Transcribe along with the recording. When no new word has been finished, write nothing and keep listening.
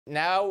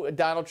Now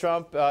Donald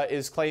Trump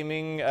is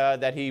claiming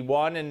that he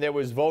won and there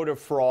was voter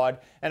fraud.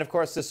 And of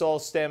course, this all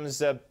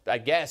stems, I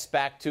guess,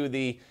 back to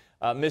the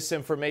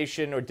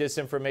misinformation or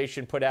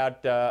disinformation put out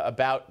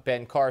about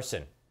Ben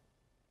Carson.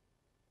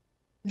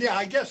 Yeah,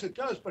 I guess it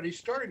does, but he's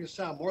starting to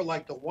sound more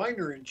like the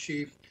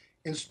whiner-in-chief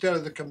instead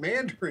of the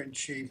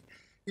commander-in-chief.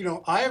 You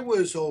know,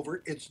 Iowa's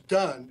over, it's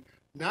done.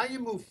 Now you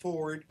move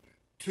forward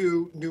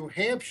to New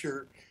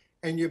Hampshire,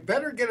 and you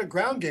better get a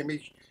ground game.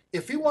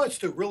 If he wants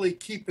to really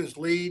keep his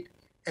lead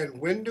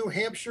and win New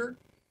Hampshire,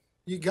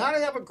 you got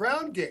to have a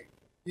ground game.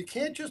 You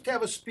can't just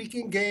have a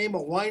speaking game,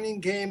 a whining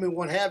game, and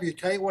what have you.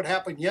 Tell you what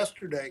happened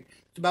yesterday.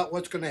 It's about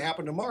what's going to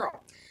happen tomorrow.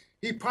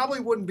 He probably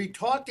wouldn't be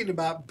talking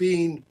about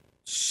being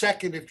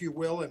second, if you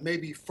will, and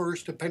maybe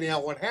first, depending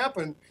on what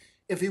happened,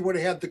 if he would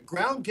have had the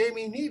ground game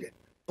he needed.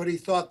 But he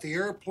thought the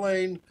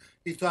airplane,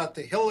 he thought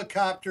the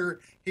helicopter,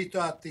 he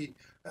thought the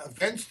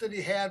events that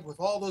he had with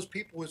all those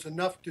people was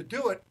enough to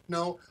do it.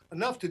 No,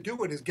 enough to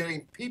do it is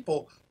getting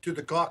people to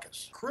the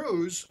caucus.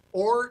 Cruz,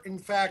 or in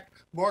fact,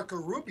 Marco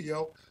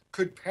Rubio,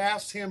 could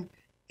pass him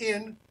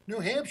in New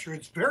Hampshire.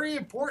 It's very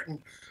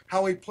important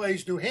how he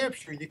plays New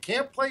Hampshire. You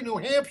can't play New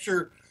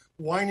Hampshire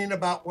whining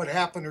about what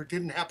happened or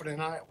didn't happen in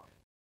Iowa.